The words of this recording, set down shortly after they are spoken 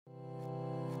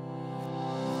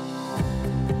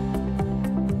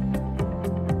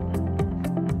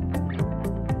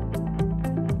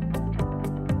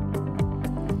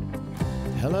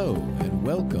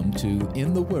Welcome to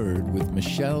In the Word with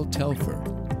Michelle Telfer.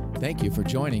 Thank you for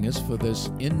joining us for this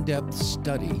in-depth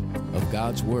study of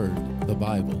God's Word, the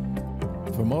Bible.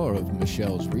 For more of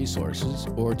Michelle's resources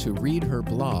or to read her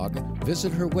blog,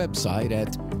 visit her website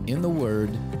at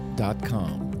intheword.com.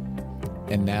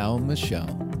 And now,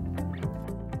 Michelle.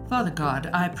 Father God,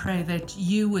 I pray that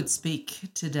you would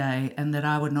speak today and that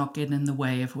I would not get in the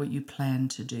way of what you plan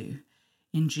to do.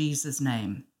 In Jesus'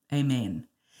 name, amen.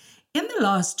 In the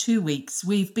last 2 weeks,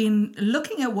 we've been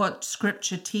looking at what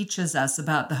Scripture teaches us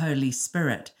about the Holy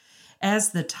Spirit. As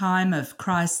the time of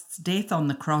Christ's death on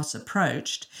the cross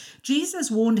approached,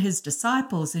 Jesus warned his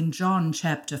disciples in John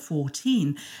chapter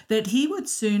 14 that he would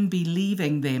soon be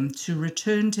leaving them to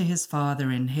return to his Father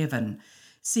in heaven.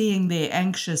 Seeing their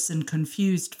anxious and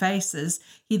confused faces,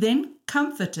 he then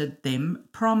comforted them,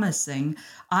 promising,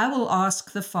 "I will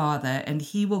ask the Father, and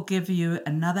he will give you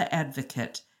another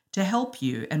advocate to help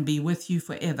you and be with you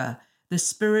forever, the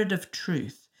Spirit of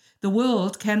truth. The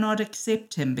world cannot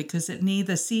accept him because it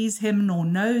neither sees him nor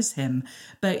knows him,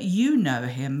 but you know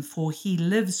him, for he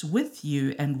lives with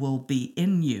you and will be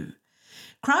in you."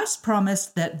 Christ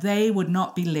promised that they would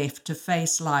not be left to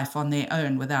face life on their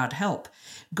own without help.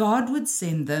 God would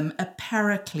send them a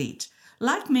paraclete.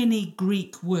 Like many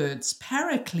Greek words,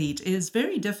 paraclete is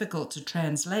very difficult to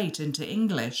translate into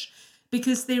English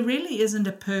because there really isn't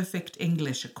a perfect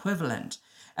English equivalent.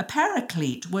 A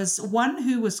paraclete was one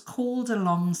who was called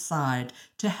alongside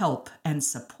to help and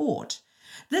support.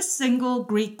 This single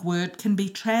Greek word can be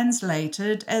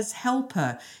translated as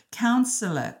helper,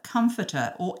 counselor,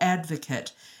 comforter, or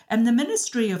advocate, and the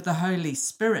ministry of the Holy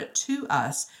Spirit to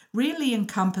us really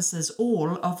encompasses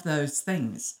all of those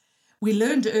things. We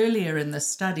learned earlier in the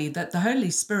study that the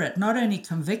Holy Spirit not only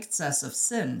convicts us of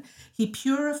sin, he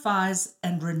purifies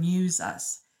and renews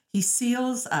us. He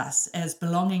seals us as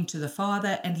belonging to the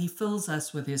Father, and he fills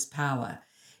us with his power.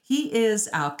 He is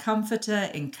our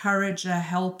comforter, encourager,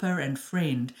 helper, and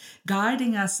friend,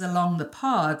 guiding us along the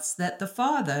paths that the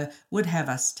Father would have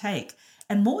us take.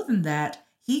 And more than that,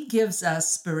 he gives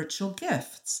us spiritual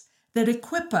gifts that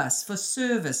equip us for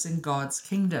service in God's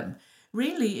kingdom.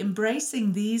 Really,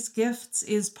 embracing these gifts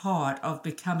is part of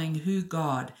becoming who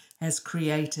God has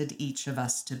created each of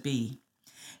us to be.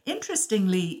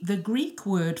 Interestingly, the Greek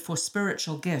word for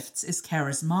spiritual gifts is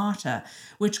charismata,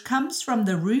 which comes from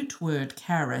the root word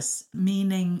charis,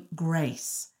 meaning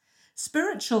grace.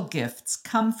 Spiritual gifts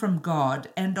come from God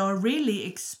and are really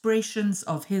expressions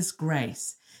of his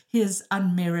grace, his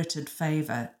unmerited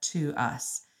favor to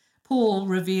us. Paul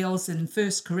reveals in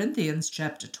 1 Corinthians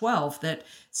chapter 12 that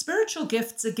spiritual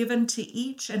gifts are given to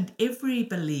each and every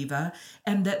believer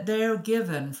and that they're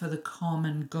given for the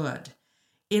common good.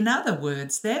 In other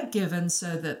words, they're given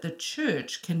so that the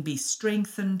church can be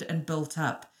strengthened and built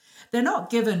up. They're not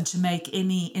given to make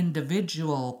any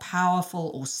individual powerful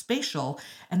or special,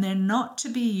 and they're not to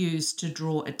be used to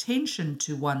draw attention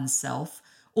to oneself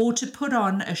or to put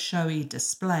on a showy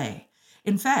display.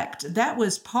 In fact, that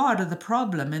was part of the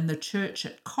problem in the church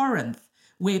at Corinth,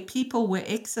 where people were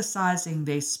exercising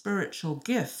their spiritual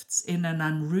gifts in an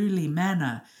unruly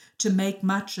manner to make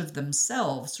much of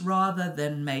themselves rather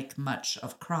than make much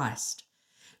of Christ.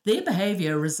 Their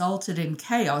behavior resulted in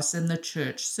chaos in the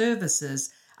church services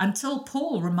until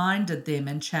Paul reminded them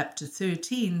in chapter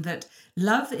 13 that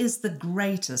love is the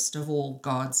greatest of all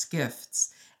God's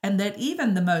gifts, and that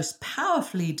even the most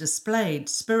powerfully displayed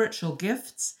spiritual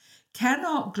gifts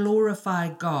cannot glorify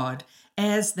God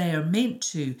as they are meant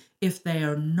to if they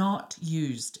are not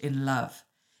used in love.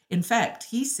 In fact,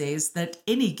 he says that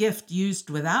any gift used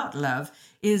without love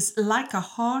is like a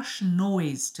harsh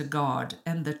noise to God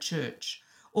and the church.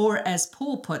 Or as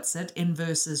Paul puts it in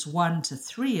verses 1 to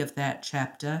 3 of that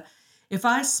chapter, "If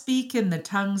I speak in the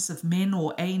tongues of men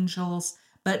or angels,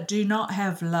 but do not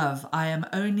have love, I am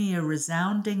only a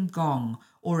resounding gong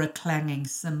or a clanging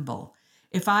cymbal.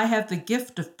 If I have the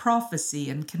gift of prophecy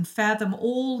and can fathom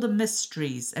all the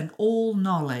mysteries and all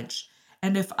knowledge,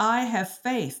 and if I have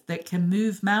faith that can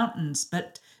move mountains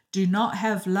but do not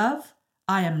have love,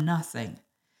 I am nothing.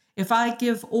 If I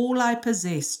give all I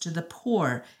possess to the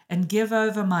poor and give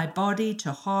over my body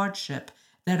to hardship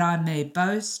that I may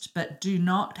boast but do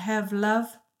not have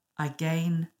love, I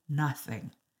gain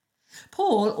nothing."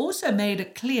 Paul also made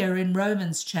it clear in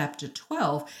Romans chapter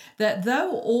 12 that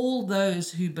though all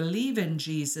those who believe in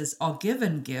Jesus are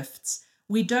given gifts,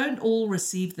 we don't all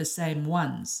receive the same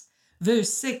ones.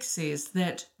 Verse 6 says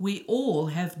that we all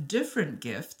have different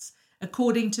gifts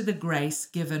according to the grace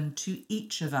given to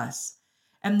each of us.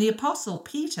 And the Apostle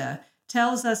Peter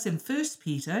tells us in 1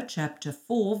 Peter chapter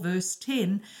 4 verse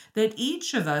 10 that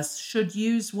each of us should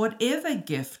use whatever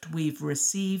gift we've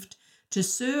received to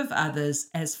serve others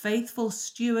as faithful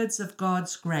stewards of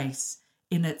God's grace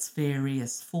in its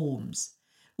various forms.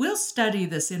 We'll study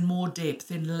this in more depth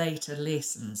in later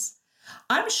lessons.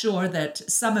 I'm sure that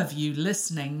some of you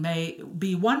listening may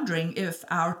be wondering if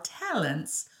our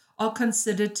talents are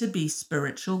considered to be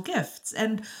spiritual gifts.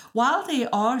 And while there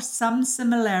are some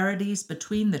similarities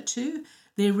between the two,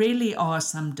 there really are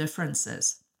some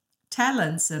differences.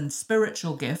 Talents and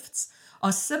spiritual gifts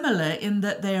are similar in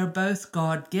that they are both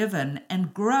God-given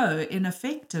and grow in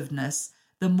effectiveness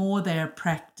the more they are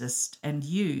practiced and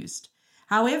used.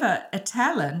 However, a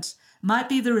talent might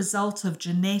be the result of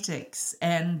genetics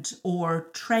and or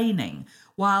training,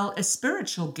 while a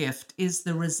spiritual gift is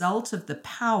the result of the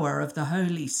power of the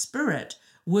Holy Spirit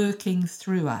working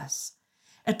through us.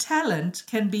 A talent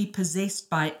can be possessed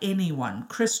by anyone,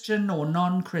 Christian or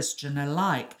non-Christian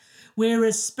alike,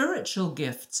 whereas spiritual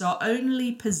gifts are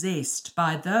only possessed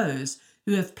by those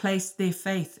who have placed their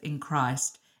faith in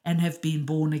Christ and have been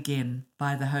born again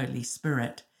by the Holy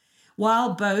Spirit.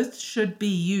 While both should be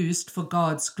used for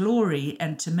God's glory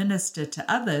and to minister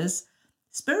to others,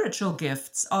 spiritual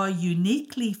gifts are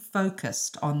uniquely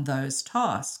focused on those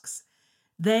tasks.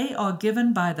 They are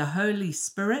given by the Holy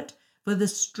Spirit for the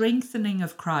strengthening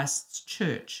of Christ's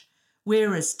church,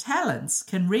 whereas talents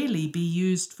can really be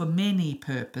used for many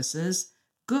purposes,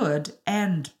 good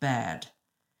and bad.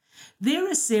 There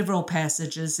are several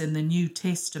passages in the New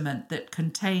Testament that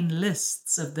contain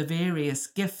lists of the various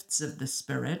gifts of the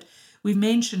Spirit. We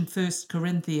mentioned 1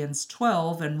 Corinthians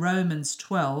 12 and Romans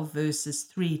 12, verses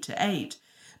 3 to 8.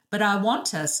 But I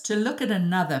want us to look at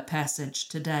another passage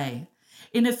today.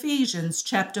 In Ephesians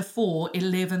chapter 4,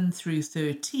 11 through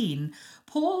 13,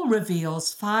 Paul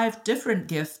reveals 5 different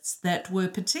gifts that were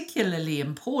particularly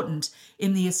important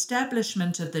in the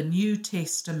establishment of the New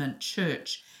Testament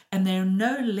church, and they're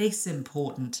no less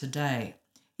important today.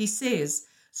 He says,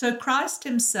 "So Christ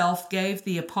himself gave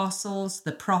the apostles,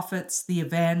 the prophets, the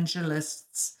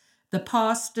evangelists, the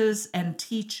pastors and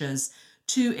teachers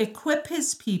to equip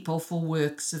his people for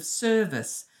works of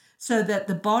service, so that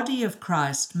the body of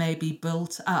Christ may be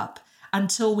built up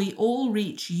until we all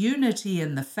reach unity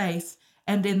in the faith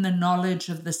and in the knowledge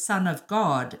of the Son of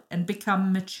God and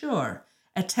become mature,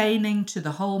 attaining to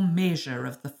the whole measure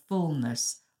of the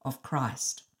fullness of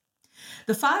Christ."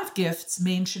 The 5 gifts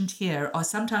mentioned here are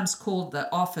sometimes called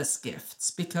the office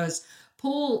gifts because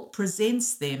Paul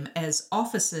presents them as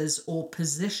offices or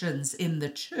positions in the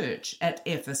church at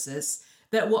Ephesus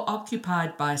that were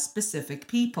occupied by specific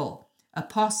people: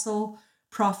 apostle,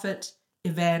 prophet,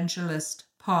 evangelist,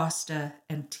 pastor,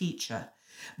 and teacher.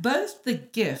 Both the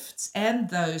gifts and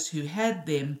those who had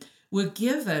them were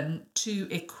given to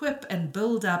equip and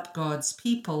build up God's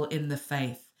people in the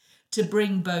faith, to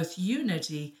bring both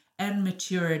unity and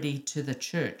maturity to the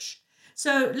church.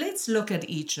 So let's look at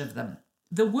each of them.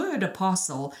 The word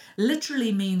apostle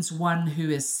literally means one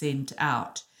who is sent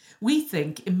out. We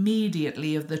think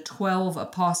immediately of the 12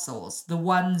 apostles, the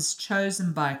ones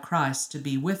chosen by Christ to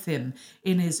be with him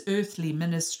in his earthly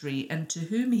ministry and to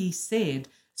whom he said,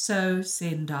 "So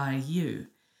send I you."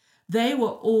 They were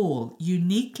all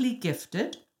uniquely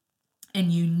gifted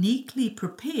and uniquely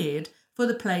prepared for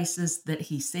the places that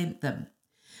he sent them.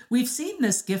 We've seen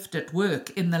this gift at work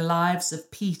in the lives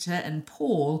of Peter and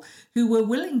Paul, who were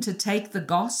willing to take the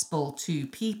gospel to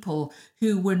people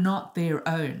who were not their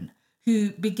own,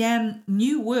 who began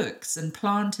new works and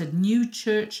planted new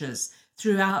churches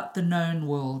throughout the known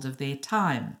world of their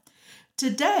time.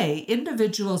 Today,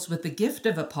 individuals with the gift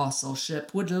of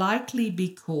apostleship would likely be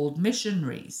called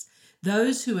missionaries,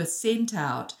 those who are sent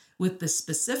out with the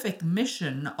specific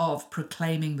mission of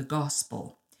proclaiming the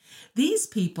gospel. These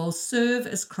people serve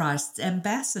as Christ's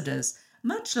ambassadors,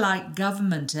 much like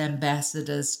government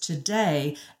ambassadors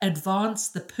today advance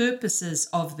the purposes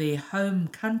of their home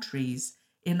countries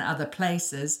in other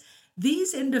places.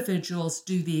 These individuals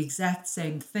do the exact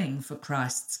same thing for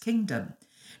Christ's kingdom.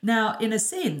 Now, in a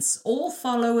sense, all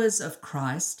followers of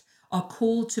Christ are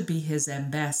called to be his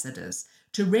ambassadors,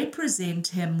 to represent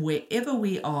him wherever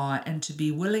we are and to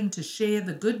be willing to share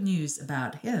the good news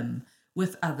about him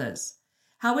with others.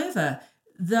 However,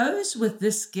 those with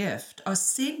this gift are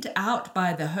sent out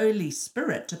by the Holy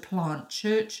Spirit to plant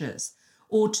churches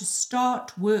or to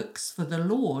start works for the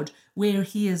Lord where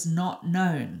he is not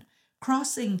known,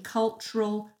 crossing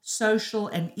cultural, social,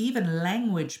 and even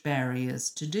language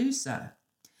barriers to do so.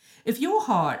 If your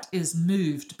heart is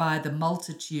moved by the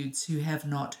multitudes who have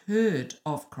not heard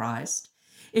of Christ,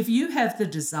 if you have the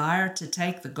desire to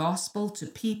take the gospel to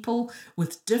people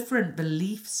with different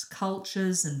beliefs,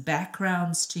 cultures, and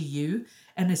backgrounds to you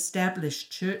and establish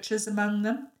churches among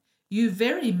them, you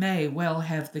very may well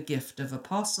have the gift of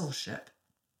apostleship.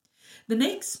 The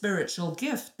next spiritual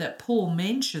gift that Paul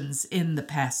mentions in the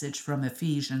passage from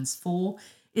Ephesians 4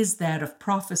 is that of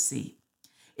prophecy.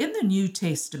 In the New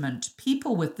Testament,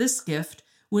 people with this gift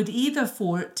would either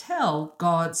foretell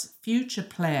God's future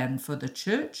plan for the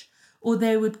church, or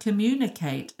they would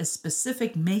communicate a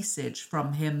specific message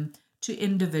from him to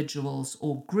individuals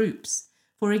or groups.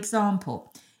 For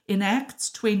example, in Acts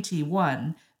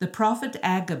 21, the prophet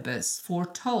Agabus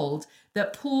foretold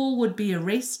that Paul would be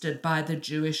arrested by the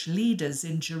Jewish leaders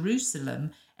in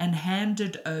Jerusalem and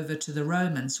handed over to the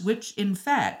Romans, which in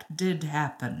fact did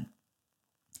happen.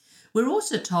 We're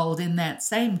also told in that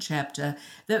same chapter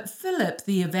that Philip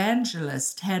the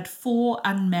evangelist had 4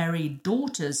 unmarried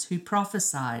daughters who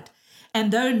prophesied,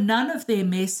 and though none of their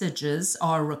messages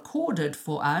are recorded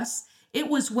for us, it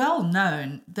was well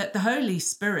known that the Holy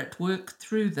Spirit worked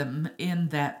through them in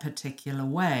that particular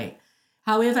way.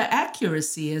 However,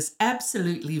 accuracy is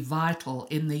absolutely vital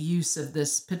in the use of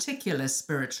this particular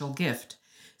spiritual gift.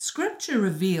 Scripture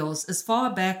reveals as far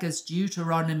back as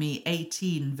Deuteronomy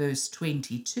 18, verse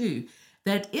 22,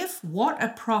 that if what a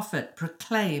prophet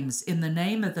proclaims in the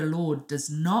name of the Lord does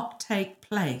not take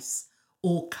place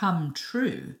or come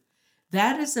true,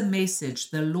 that is a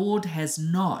message the Lord has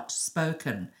not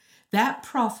spoken. That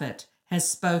prophet has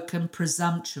spoken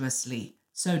presumptuously,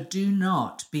 so do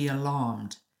not be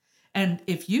alarmed. And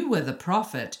if you were the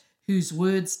prophet whose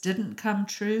words didn't come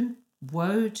true,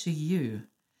 woe to you.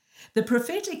 The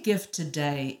prophetic gift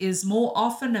today is more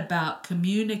often about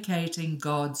communicating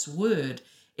God's word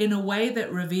in a way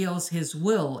that reveals his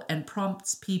will and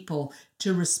prompts people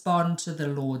to respond to the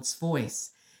Lord's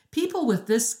voice. People with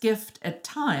this gift at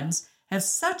times have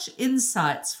such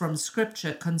insights from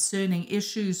Scripture concerning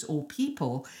issues or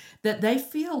people that they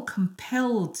feel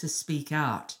compelled to speak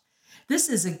out. This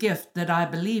is a gift that I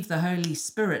believe the Holy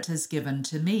Spirit has given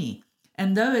to me.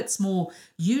 And though it's more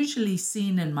usually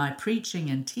seen in my preaching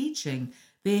and teaching,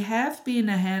 there have been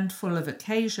a handful of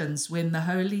occasions when the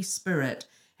Holy Spirit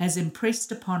has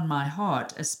impressed upon my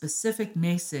heart a specific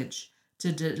message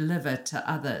to deliver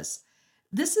to others.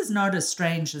 This is not as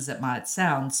strange as it might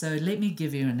sound, so let me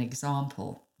give you an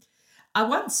example. I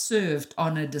once served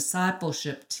on a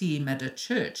discipleship team at a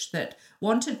church that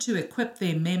wanted to equip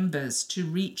their members to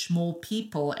reach more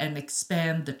people and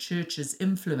expand the church's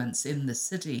influence in the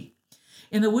city.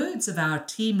 In the words of our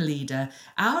team leader,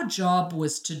 our job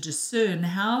was to discern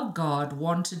how God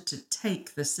wanted to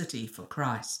take the city for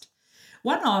Christ.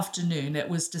 One afternoon, it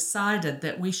was decided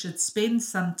that we should spend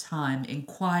some time in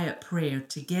quiet prayer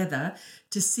together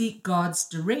to seek God's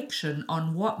direction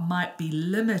on what might be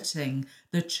limiting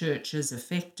the church's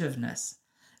effectiveness.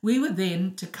 We were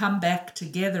then to come back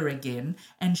together again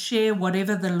and share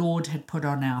whatever the Lord had put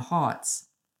on our hearts.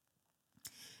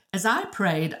 As I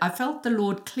prayed, I felt the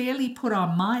Lord clearly put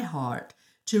on my heart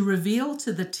to reveal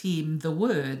to the team the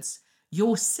words,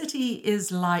 "Your city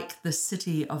is like the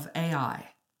city of Ai."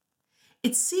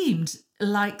 It seemed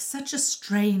like such a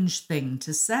strange thing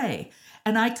to say,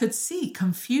 and I could see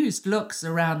confused looks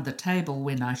around the table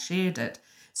when I shared it.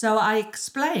 So I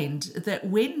explained that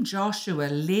when Joshua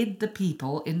led the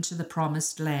people into the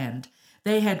promised land,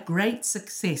 they had great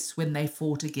success when they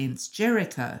fought against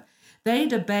Jericho.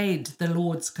 They'd obeyed the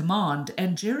Lord's command,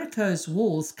 and Jericho's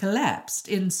walls collapsed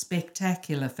in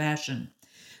spectacular fashion.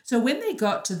 So when they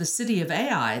got to the city of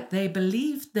Ai, they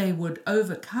believed they would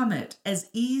overcome it as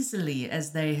easily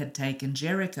as they had taken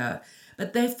Jericho,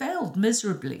 but they failed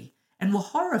miserably and were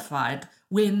horrified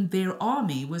when their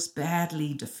army was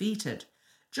badly defeated.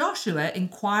 Joshua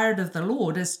inquired of the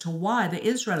Lord as to why the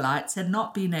Israelites had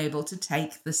not been able to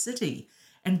take the city,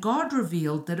 and God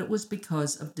revealed that it was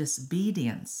because of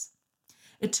disobedience.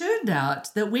 It turned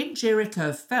out that when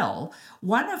Jericho fell,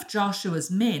 one of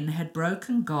Joshua's men had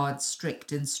broken God's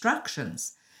strict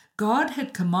instructions. God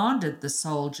had commanded the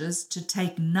soldiers to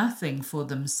take nothing for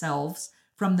themselves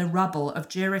from the rubble of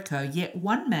Jericho, yet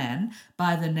one man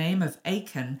by the name of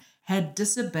Achan had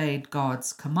disobeyed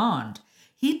God's command.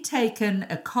 He'd taken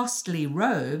a costly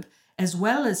robe as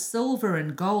well as silver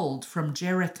and gold from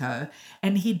Jericho,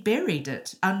 and he'd buried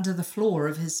it under the floor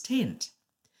of his tent.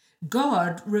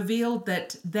 God revealed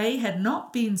that they had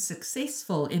not been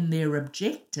successful in their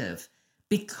objective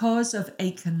because of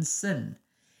Achan's sin.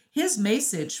 His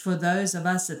message for those of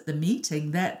us at the meeting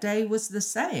that day was the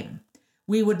same.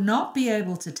 We would not be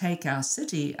able to take our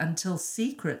city until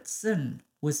secret sin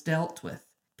was dealt with.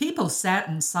 People sat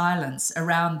in silence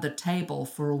around the table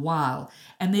for a while,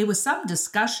 and there was some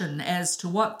discussion as to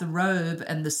what the robe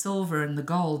and the silver and the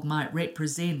gold might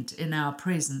represent in our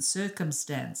present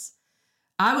circumstance.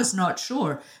 I was not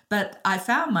sure, but I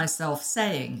found myself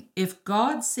saying, if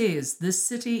God says this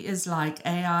city is like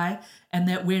Ai and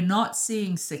that we're not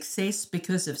seeing success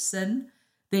because of sin,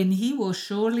 then he will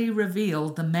surely reveal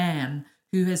the man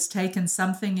who has taken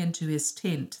something into his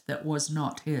tent that was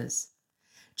not his.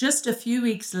 Just a few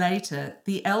weeks later,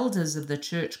 the elders of the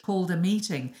church called a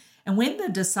meeting, and when the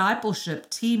discipleship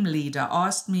team leader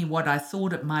asked me what I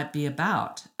thought it might be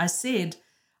about, I said,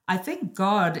 I think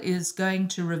God is going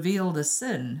to reveal the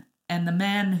sin and the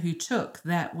man who took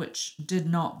that which did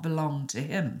not belong to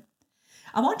him.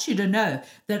 I want you to know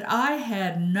that I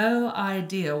had no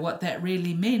idea what that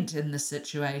really meant in the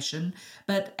situation,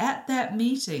 but at that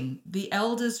meeting, the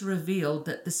elders revealed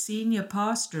that the senior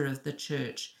pastor of the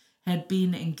church had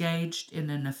been engaged in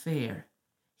an affair.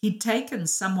 He'd taken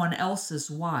someone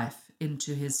else's wife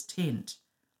into his tent,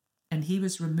 and he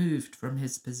was removed from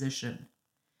his position.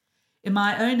 In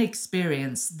my own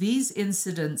experience, these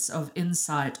incidents of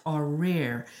insight are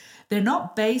rare. They're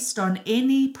not based on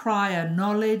any prior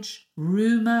knowledge,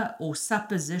 rumor, or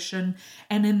supposition,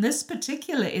 and in this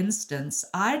particular instance,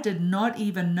 I did not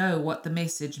even know what the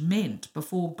message meant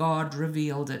before God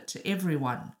revealed it to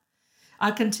everyone.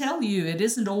 I can tell you it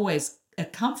isn't always a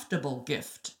comfortable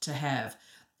gift to have,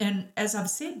 and as I've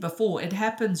said before, it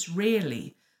happens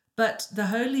rarely. But the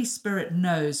Holy Spirit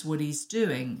knows what he's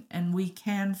doing, and we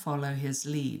can follow his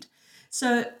lead.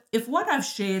 So if what I've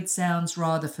shared sounds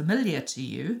rather familiar to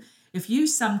you, if you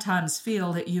sometimes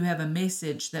feel that you have a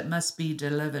message that must be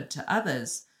delivered to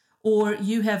others, or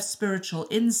you have spiritual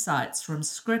insights from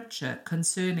Scripture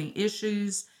concerning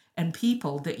issues and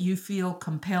people that you feel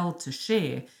compelled to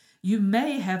share, you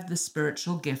may have the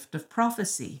spiritual gift of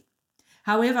prophecy.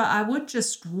 However, I would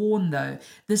just warn, though,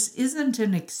 this isn't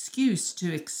an excuse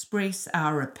to express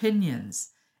our opinions,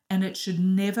 and it should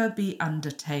never be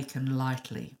undertaken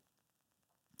lightly.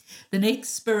 The next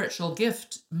spiritual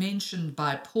gift mentioned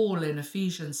by Paul in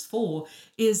Ephesians 4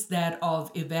 is that of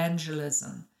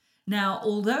evangelism. Now,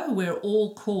 although we're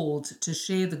all called to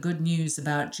share the good news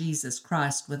about Jesus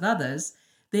Christ with others,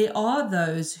 there are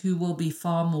those who will be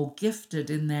far more gifted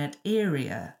in that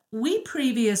area. We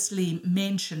previously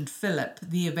mentioned Philip,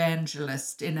 the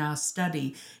evangelist, in our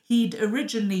study. He'd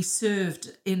originally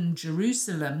served in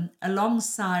Jerusalem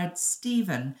alongside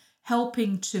Stephen,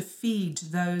 helping to feed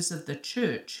those of the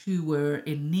church who were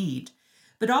in need.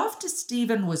 But after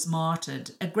Stephen was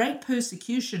martyred, a great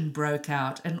persecution broke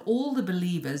out, and all the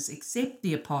believers, except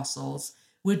the apostles,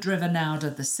 were driven out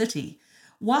of the city.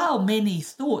 While many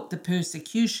thought the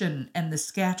persecution and the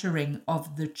scattering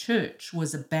of the church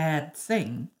was a bad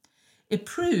thing, it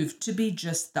proved to be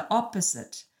just the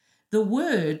opposite. The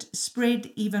word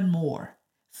spread even more.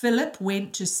 Philip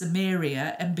went to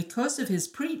Samaria, and because of his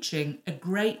preaching, a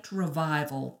great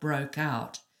revival broke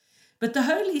out. But the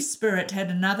Holy Spirit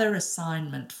had another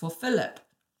assignment for Philip.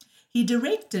 He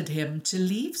directed him to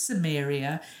leave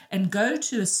Samaria and go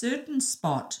to a certain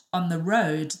spot on the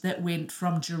road that went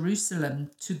from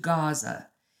Jerusalem to Gaza.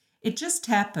 It just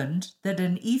happened that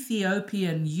an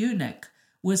Ethiopian eunuch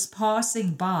was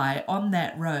passing by on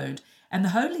that road, and the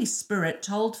Holy Spirit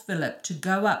told Philip to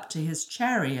go up to his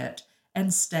chariot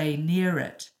and stay near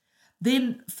it.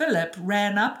 Then Philip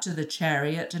ran up to the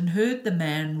chariot and heard the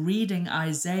man reading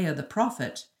Isaiah the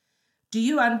prophet. "Do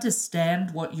you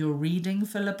understand what you're reading?"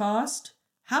 Philip asked.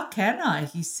 "How can I,"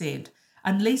 he said,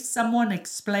 "unless someone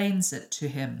explains it to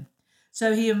him?"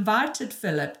 So he invited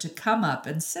Philip to come up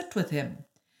and sit with him.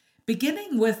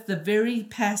 Beginning with the very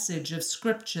passage of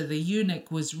Scripture the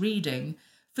eunuch was reading,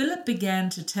 Philip began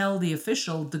to tell the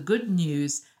official the good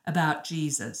news about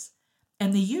Jesus.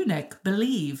 And the eunuch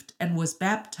believed and was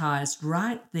baptized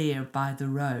right there by the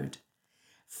road.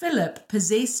 Philip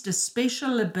possessed a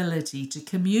special ability to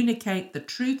communicate the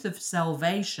truth of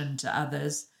salvation to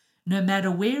others, no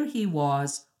matter where he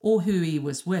was or who he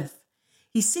was with.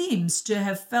 He seems to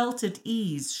have felt at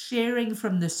ease sharing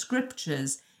from the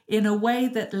Scriptures in a way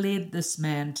that led this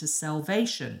man to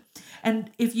salvation.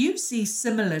 And if you see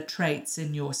similar traits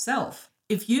in yourself,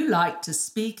 if you like to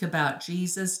speak about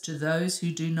Jesus to those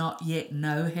who do not yet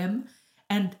know him,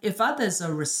 and if others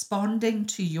are responding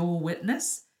to your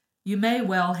witness, you may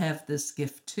well have this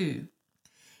gift too.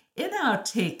 In our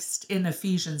text in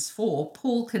Ephesians 4,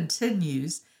 Paul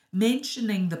continues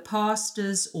mentioning the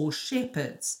pastors or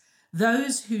shepherds,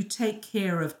 those who take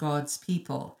care of God's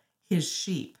people, his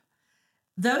sheep.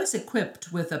 Those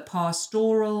equipped with a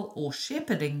pastoral or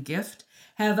shepherding gift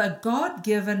have a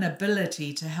God-given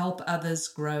ability to help others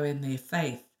grow in their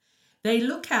faith. They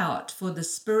look out for the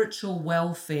spiritual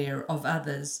welfare of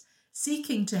others,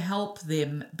 seeking to help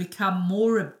them become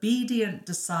more obedient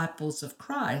disciples of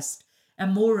Christ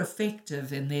and more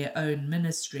effective in their own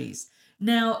ministries.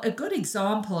 Now, a good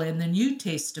example in the New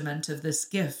Testament of this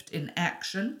gift in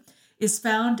action is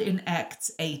found in Acts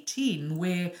 18,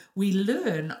 where we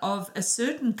learn of a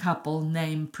certain couple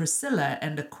named Priscilla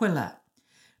and Aquila.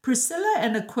 Priscilla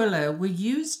and Aquila were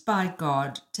used by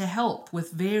God to help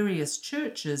with various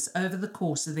churches over the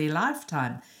course of their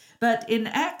lifetime. But in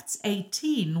Acts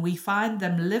 18, we find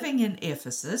them living in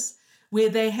Ephesus, where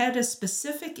they had a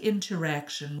specific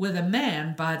interaction with a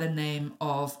man by the name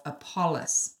of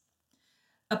Apollos.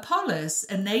 Apollos,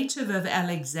 a native of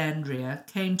Alexandria,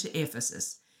 came to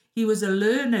Ephesus. He was a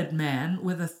learned man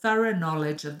with a thorough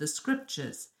knowledge of the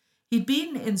scriptures. He'd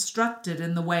been instructed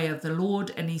in the way of the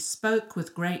Lord, and he spoke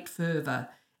with great fervor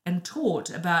and taught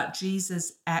about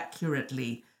Jesus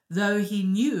accurately, though he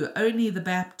knew only the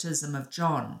baptism of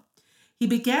John. He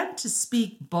began to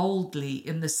speak boldly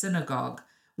in the synagogue.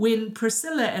 When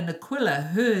Priscilla and Aquila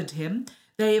heard him,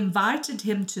 they invited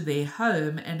him to their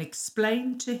home and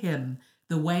explained to him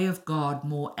the way of God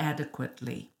more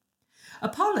adequately.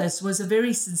 Apollos was a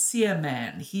very sincere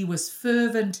man. He was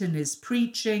fervent in his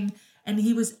preaching, and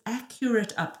he was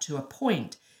accurate up to a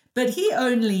point. But he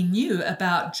only knew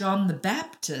about John the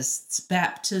Baptist's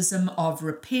baptism of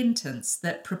repentance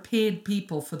that prepared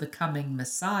people for the coming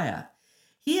Messiah.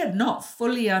 He had not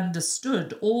fully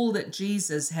understood all that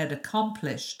Jesus had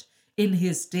accomplished in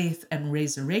his death and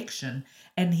resurrection,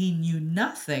 and he knew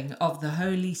nothing of the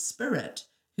Holy Spirit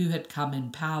who had come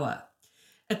in power.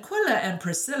 Aquila and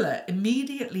Priscilla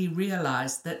immediately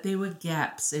realized that there were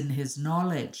gaps in his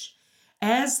knowledge.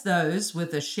 As those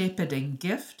with a shepherding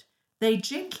gift, they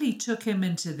gently took him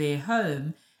into their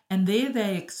home, and there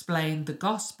they explained the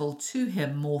gospel to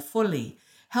him more fully,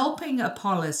 helping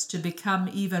Apollos to become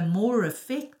even more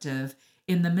effective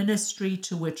in the ministry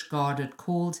to which God had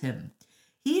called him.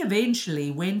 He eventually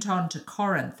went on to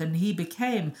Corinth, and he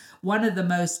became one of the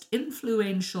most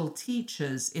influential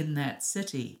teachers in that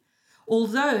city.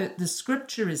 Although the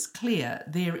scripture is clear,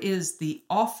 there is the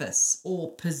office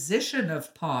or position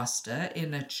of pastor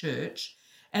in a church,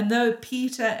 and though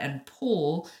Peter and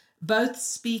Paul both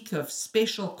speak of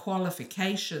special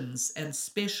qualifications and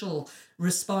special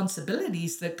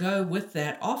responsibilities that go with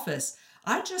that office,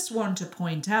 I just want to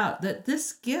point out that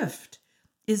this gift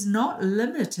is not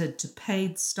limited to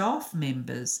paid staff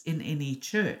members in any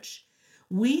church.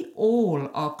 We all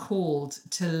are called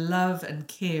to love and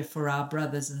care for our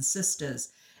brothers and sisters,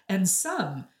 and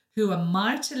some who are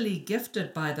mightily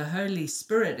gifted by the Holy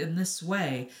Spirit in this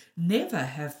way never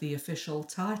have the official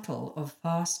title of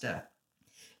pastor.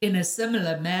 In a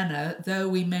similar manner, though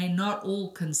we may not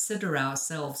all consider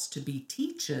ourselves to be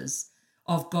teachers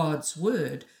of God's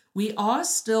word, we are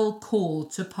still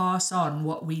called to pass on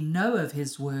what we know of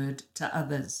his word to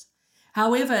others.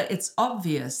 However, it's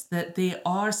obvious that there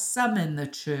are some in the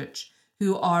church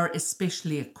who are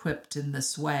especially equipped in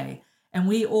this way, and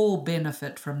we all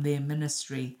benefit from their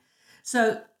ministry.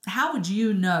 So, how would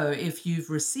you know if you've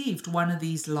received one of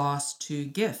these last two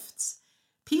gifts?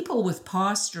 People with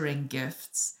pastoring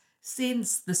gifts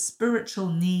sense the spiritual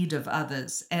need of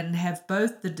others and have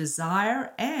both the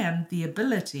desire and the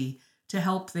ability to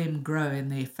help them grow in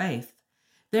their faith.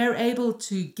 They're able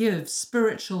to give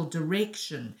spiritual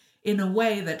direction in a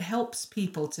way that helps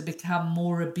people to become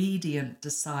more obedient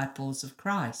disciples of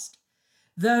Christ.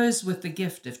 Those with the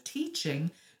gift of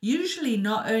teaching usually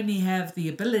not only have the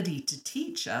ability to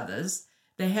teach others,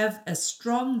 they have a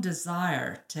strong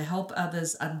desire to help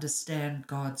others understand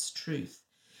God's truth.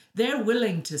 They're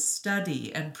willing to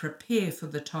study and prepare for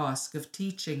the task of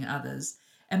teaching others,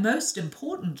 and most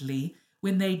importantly,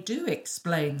 when they do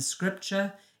explain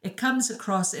Scripture, it comes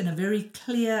across in a very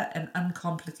clear and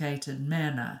uncomplicated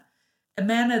manner, a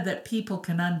manner that people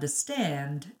can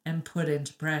understand and put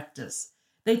into practice.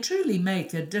 They truly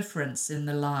make a difference in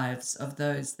the lives of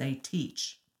those they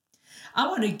teach. I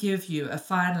want to give you a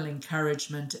final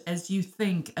encouragement as you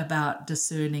think about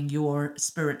discerning your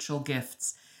spiritual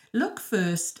gifts. Look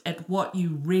first at what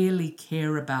you really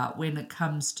care about when it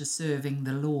comes to serving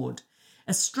the Lord.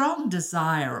 A strong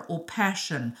desire or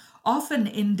passion often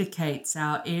indicates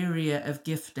our area of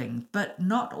gifting, but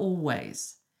not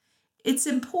always. It's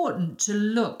important to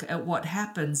look at what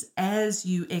happens as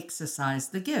you exercise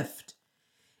the gift.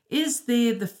 Is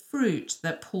there the fruit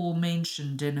that Paul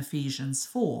mentioned in Ephesians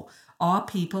 4? Are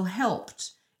people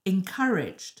helped,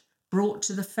 encouraged, brought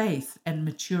to the faith and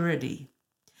maturity?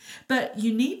 But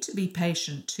you need to be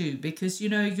patient too, because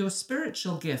your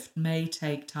spiritual gift may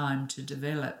take time to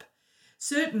develop.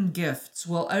 Certain gifts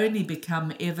will only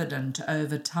become evident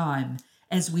over time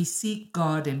as we seek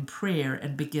God in prayer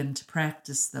and begin to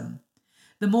practice them.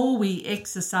 The more we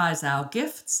exercise our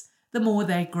gifts, the more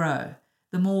they grow.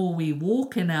 The more we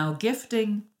walk in our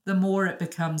gifting, the more it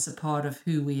becomes a part of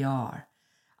who we are.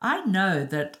 I know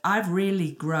that I've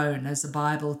really grown as a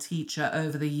Bible teacher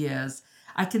over the years.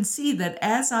 I can see that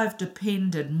as I've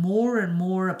depended more and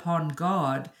more upon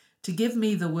God to give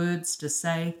me the words to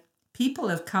say, people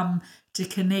have come to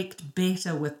connect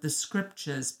better with the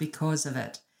scriptures because of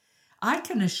it. I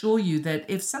can assure you that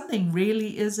if something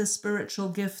really is a spiritual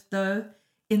gift, though,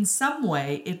 in some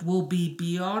way it will be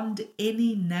beyond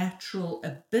any natural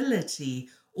ability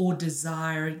or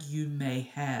desire you may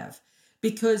have,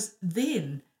 because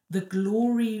then the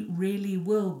glory really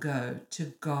will go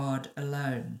to God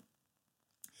alone.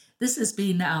 This has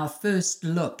been our first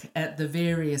look at the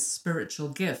various spiritual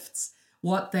gifts,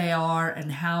 what they are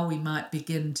and how we might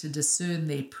begin to discern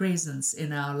their presence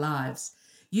in our lives.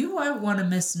 You won't want to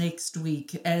miss next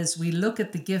week as we look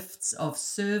at the gifts of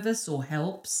service or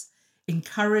helps,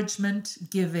 encouragement,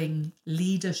 giving,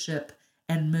 leadership,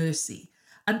 and mercy.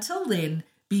 Until then,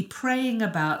 be praying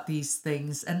about these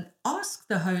things and ask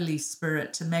the Holy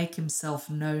Spirit to make himself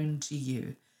known to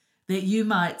you, that you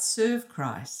might serve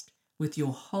Christ with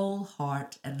your whole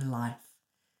heart and life.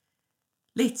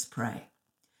 Let's pray.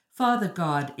 Father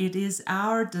God, it is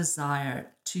our desire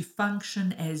to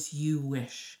function as you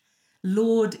wish.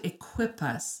 Lord, equip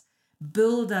us,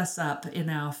 build us up in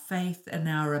our faith and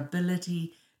our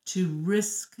ability to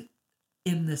risk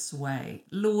in this way.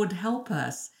 Lord, help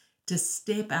us to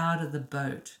step out of the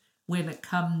boat when it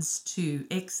comes to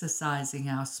exercising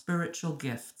our spiritual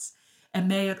gifts. And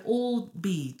may it all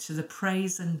be to the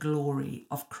praise and glory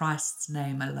of Christ's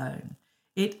name alone.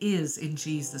 It is in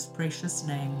Jesus' precious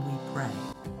name we pray.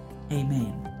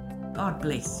 Amen. God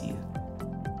bless you.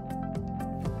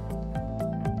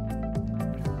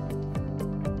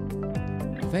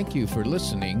 Thank you for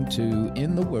listening to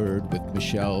In the Word with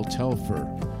Michelle Telfer.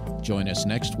 Join us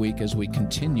next week as we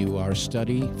continue our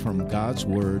study from God's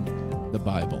Word, the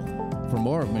Bible. For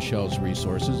more of Michelle's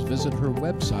resources, visit her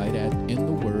website at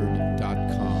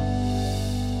intheword.com.